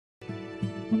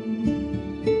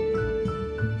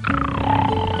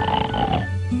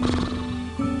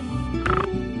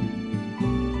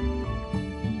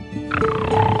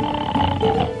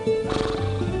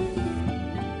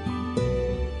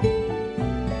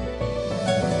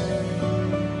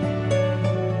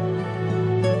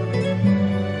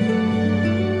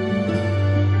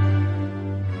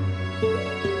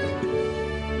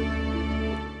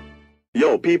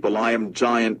people, I am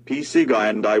Giant PC Guy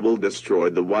and I will destroy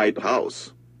the White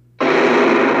House.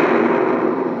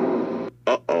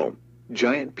 Uh-oh.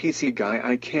 Giant PC Guy,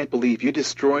 I can't believe you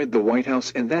destroyed the White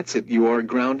House and that's it, you are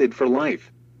grounded for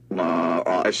life.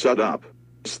 Shut up.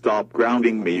 Stop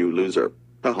grounding me, you loser.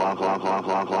 Ha ha ha ha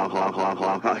ha ha ha ha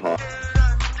ha ha ha.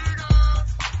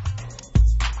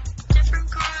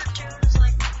 Different cartoons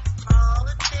like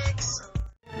politics.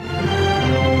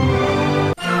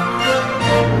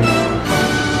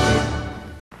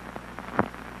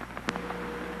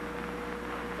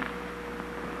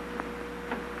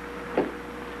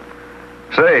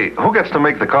 Say, who gets to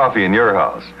make the coffee in your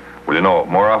house? Well, you know,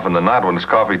 more often than not, when it's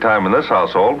coffee time in this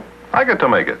household, I get to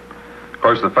make it. Of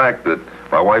course, the fact that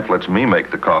my wife lets me make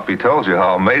the coffee tells you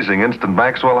how amazing Instant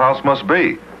Maxwell House must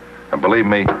be. And believe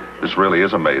me, this really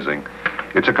is amazing.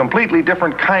 It's a completely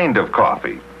different kind of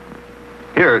coffee.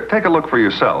 Here, take a look for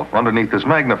yourself underneath this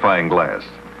magnifying glass.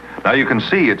 Now you can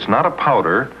see it's not a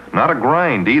powder, not a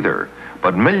grind either,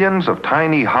 but millions of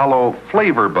tiny hollow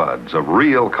flavor buds of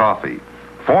real coffee,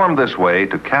 formed this way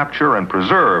to capture and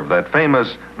preserve that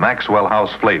famous Maxwell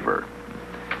House flavor.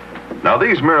 Now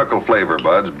these miracle flavor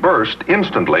buds burst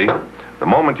instantly the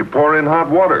moment you pour in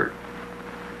hot water,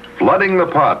 flooding the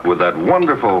pot with that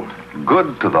wonderful,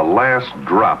 good to the last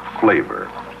drop flavor.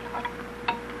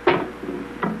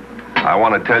 I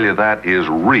want to tell you that is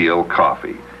real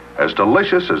coffee, as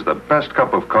delicious as the best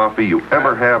cup of coffee you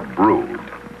ever have brewed.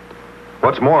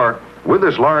 What's more, with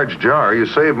this large jar, you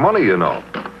save money, you know.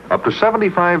 Up to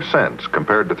 75 cents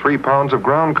compared to 3 pounds of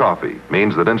ground coffee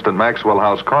means that Instant Maxwell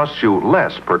House costs you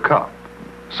less per cup.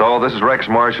 So this is Rex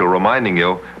Marshall reminding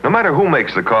you, no matter who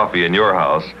makes the coffee in your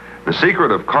house, the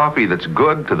secret of coffee that's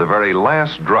good to the very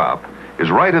last drop is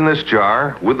right in this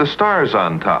jar with the stars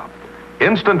on top.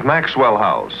 Instant Maxwell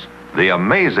House, the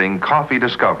amazing coffee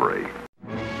discovery.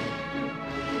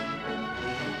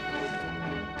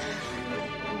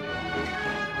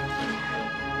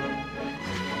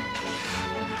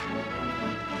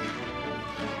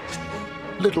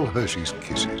 Little Hershey's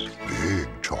Kisses, big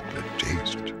chocolate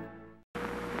taste.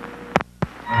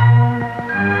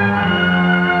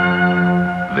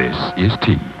 This is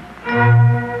tea.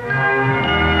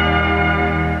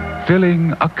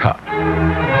 Filling a cup.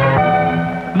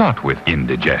 Not with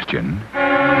indigestion.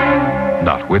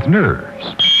 Not with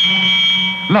nerves.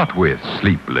 Not with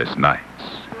sleepless nights.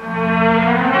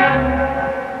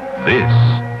 This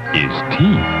is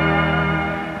tea.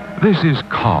 This is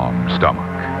calm stomach.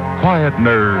 Quiet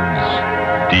nerves,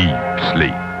 deep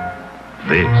sleep.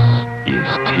 This is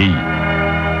tea.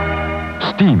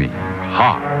 Steamy,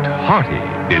 hot, hearty,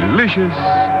 delicious,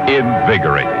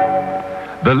 invigorating.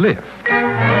 The lift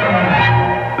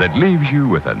that leaves you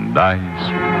with a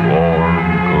nice, warm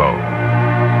glow.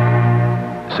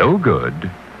 So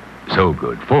good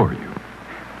for you.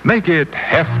 Make it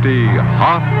hefty,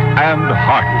 hot, and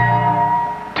hearty.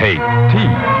 Take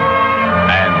tea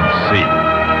and see.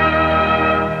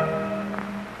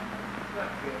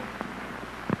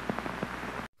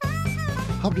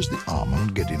 How does the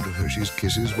almond get into Hershey's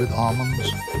Kisses with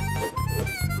almonds?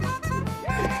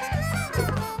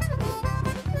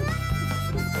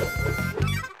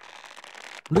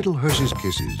 Little Hershey's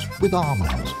Kisses with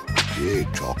almonds.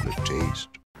 Big chocolate taste.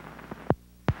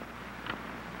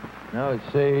 Now it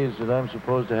says that I'm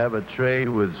supposed to have a tray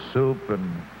with soup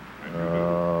and...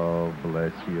 Oh,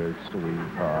 bless your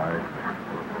sweetheart.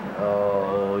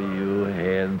 Oh, you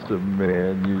handsome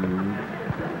man, you...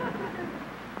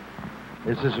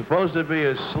 This is supposed to be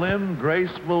a slim,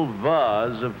 graceful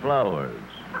vase of flowers.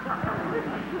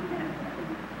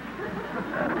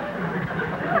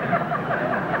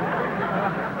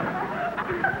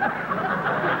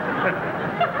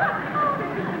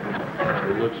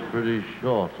 It looks pretty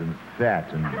short and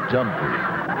fat and dumpy.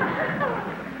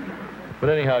 But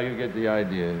anyhow, you get the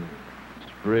idea.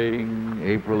 Spring,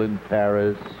 April in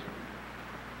Paris,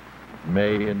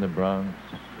 May in the Bronx.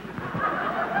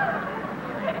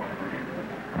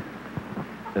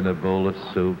 And a bowl of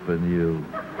soup and you.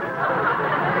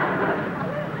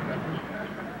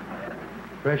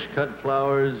 Fresh cut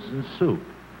flowers and soup.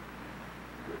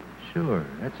 Sure,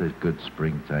 that's a good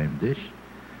springtime dish.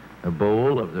 A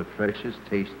bowl of the freshest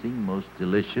tasting, most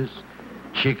delicious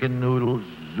chicken noodle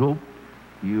soup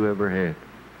you ever had.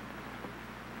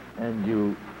 And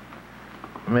you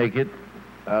make it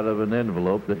out of an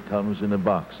envelope that comes in a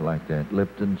box like that,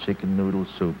 Lipton chicken noodle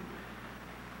soup.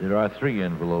 There are 3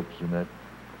 envelopes in that.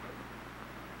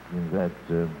 They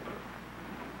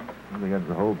got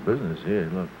the whole business here.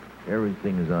 Look,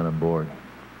 everything is on a board.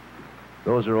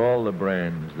 Those are all the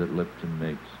brands that Lipton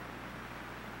makes.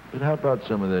 But how about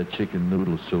some of that chicken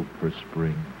noodle soup for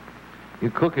spring? You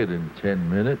cook it in 10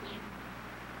 minutes.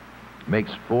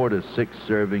 Makes 4 to 6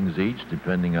 servings each,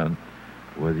 depending on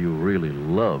whether you really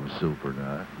love soup or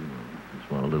not. You know,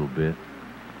 just want a little bit.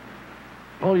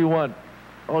 All you want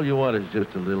is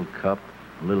just a little cup,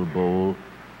 a little bowl.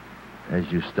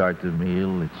 As you start the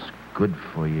meal, it's good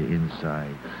for your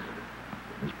insides.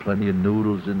 There's plenty of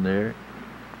noodles in there.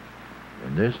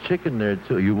 And there's chicken there,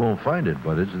 too. You won't find it,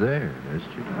 but it's there. There's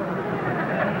chicken.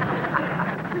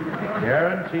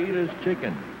 Guaranteed there's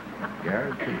chicken.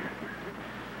 Guaranteed.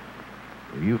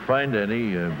 If you find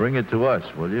any, bring it to us,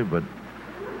 will you? But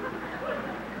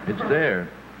it's there.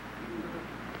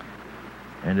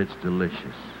 And it's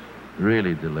delicious.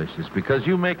 Really delicious. Because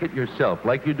you make it yourself,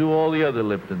 like you do all the other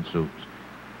Lipton soups.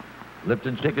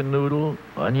 Lipton chicken noodle,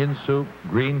 onion soup,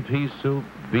 green pea soup,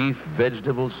 beef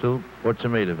vegetable soup, or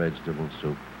tomato vegetable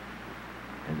soup.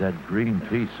 And that green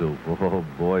pea soup, oh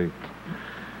boy.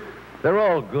 They're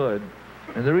all good.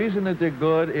 And the reason that they're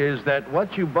good is that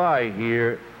what you buy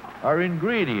here are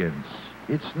ingredients.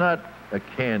 It's not a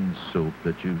canned soup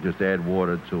that you just add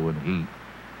water to and heat.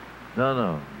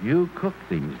 No. You cook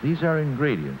these. These are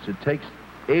ingredients. It takes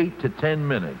 8 to 10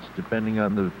 minutes, depending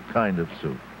on the kind of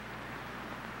soup.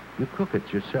 You cook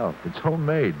it yourself. It's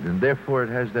homemade, and therefore it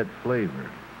has that flavor.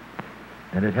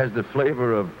 And it has the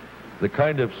flavor of the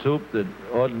kind of soup that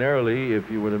ordinarily, if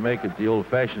you were to make it the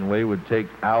old-fashioned way, would take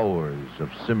hours of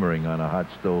simmering on a hot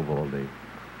stove all day.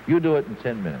 You do it in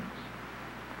 10 minutes.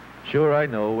 Sure, I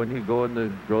know, when you go in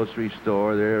the grocery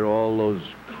store, there are all those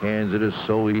cans that are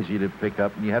so easy to pick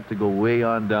up, and you have to go way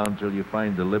on down till you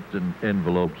find the Lipton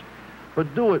envelopes.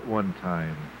 But do it one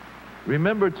time.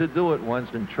 Remember to do it once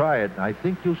and try it. I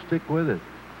think you'll stick with it.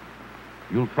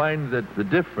 You'll find that the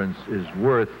difference is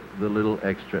worth the little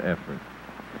extra effort.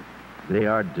 They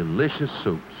are delicious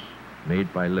soups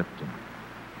made by Lipton.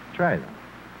 Try them.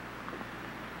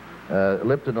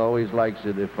 Lipton always likes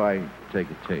it if I take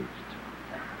a taste.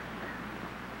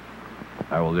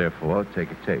 I will therefore take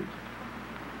a taste.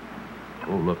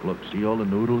 Oh, look. See all the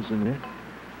noodles in there?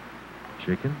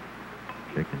 Chicken.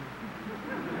 Cheek.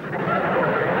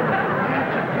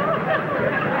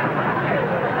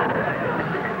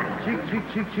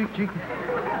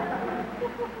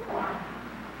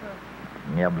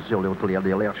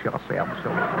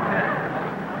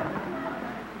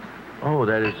 Oh,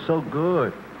 that is so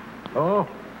good. Oh.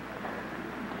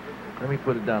 Let me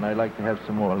put it down. I'd like to have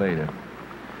some more later.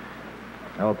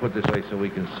 I'll put this away so we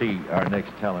can see our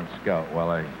next talent scout while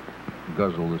I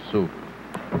guzzle the soup.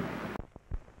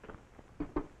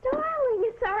 Darling,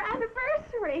 it's our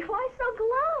anniversary. Why so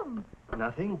glum?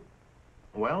 Nothing.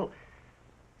 Well,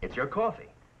 it's your coffee.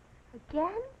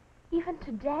 Again? Even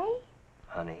today?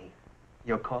 Honey,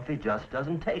 your coffee just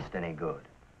doesn't taste any good.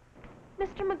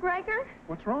 Mr. McGregor?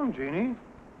 What's wrong, Jeannie?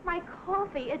 My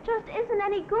coffee, it just isn't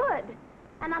any good.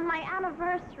 And on my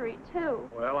anniversary, too.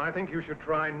 Well, I think you should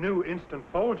try new Instant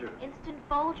Folgers. Instant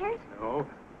Folgers? No,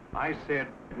 I said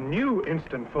new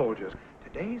Instant Folgers.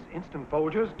 Today's Instant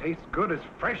Folgers tastes good as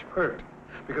fresh pert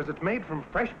because it's made from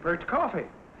fresh pert coffee.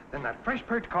 Then that fresh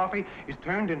pert coffee is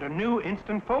turned into new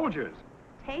Instant Folgers.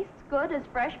 Tastes good as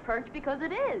fresh perch because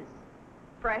it is.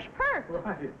 Fresh perch.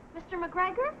 Right. Mr.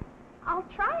 McGregor, I'll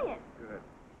try it. Good.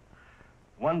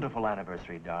 Wonderful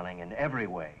anniversary, darling, in every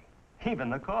way. Even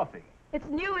the coffee. It's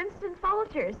new Instant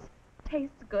Folgers.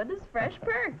 Tastes good as fresh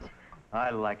perch.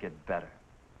 I like it better.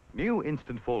 New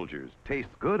Instant Folgers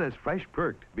tastes good as fresh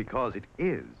perked because it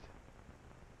is.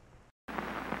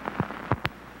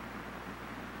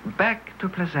 Back to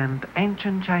present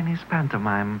ancient Chinese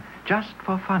pantomime, just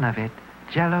for fun of it,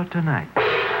 Jello Tonight.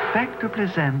 Back to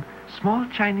present small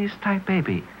Chinese type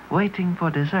baby waiting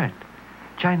for dessert.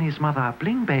 Chinese mother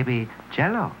bling baby,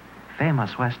 Jello,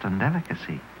 famous Western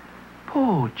delicacy.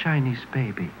 Poor Chinese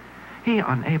baby. He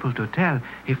unable to tell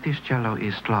if this Jello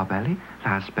is strawberry,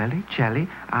 raspberry, jelly,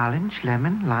 orange,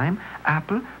 lemon, lime,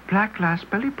 apple, black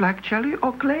raspberry, black jelly,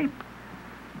 or grape.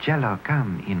 Jello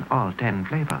come in all 10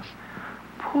 flavors.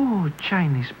 Poor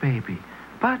Chinese baby.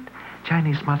 But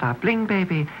Chinese mother bling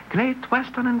baby, great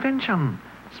Western invention.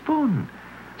 Spoon.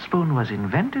 Spoon was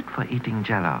invented for eating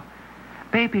Jello.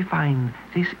 Baby find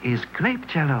this is grape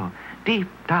Jello. Deep,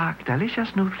 dark,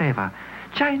 delicious new flavor.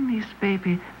 Chinese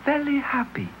baby very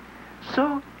happy.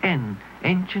 So end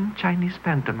ancient Chinese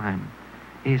pantomime.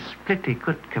 Is pretty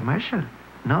good commercial,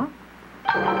 no?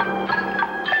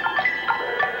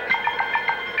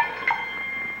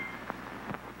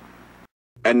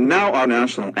 And now our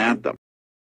national anthem.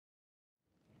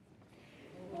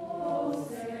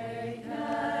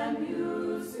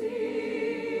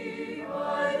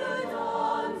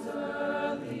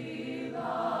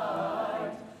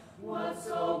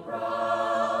 So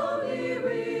proudly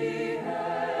we have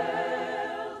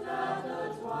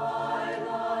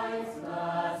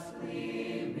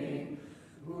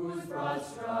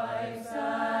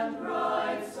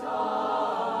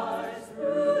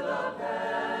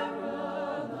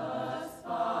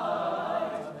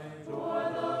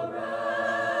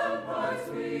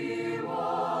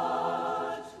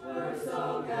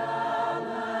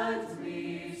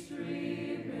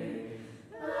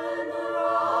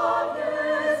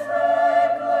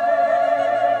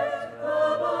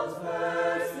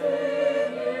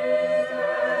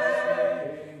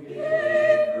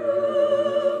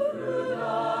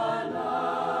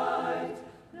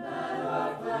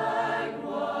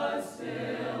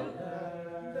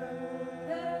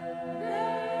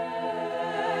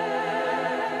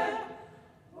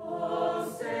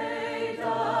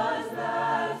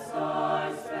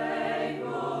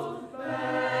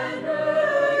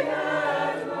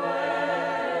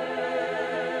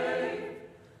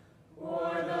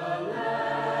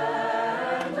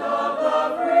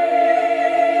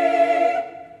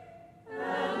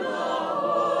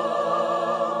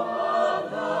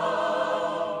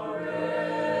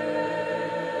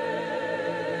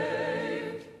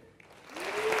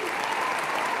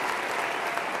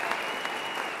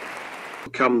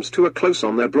comes to a close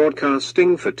on their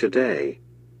broadcasting for today.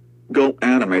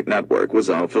 Goanimate Network was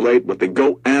affiliated with the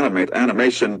Goanimate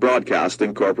Animation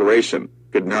Broadcasting Corporation.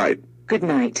 Good night. Good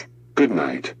night. Good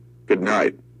night. Good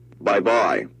night.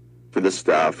 Bye-bye. For the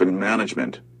staff and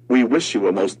management, we wish you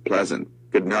a most pleasant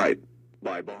good night.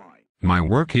 Bye-bye. My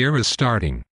work here is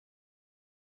starting.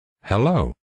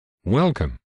 Hello.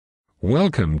 Welcome.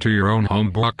 Welcome to your own home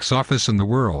box office in the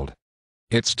world.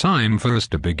 It's time for us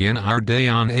to begin our day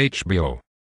on HBO.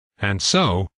 And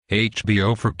so,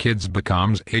 HBO for Kids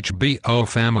becomes HBO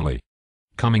Family.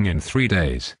 Coming in 3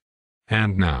 days.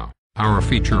 And now, our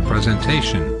feature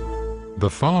presentation.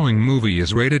 The following movie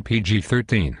is rated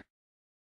PG-13.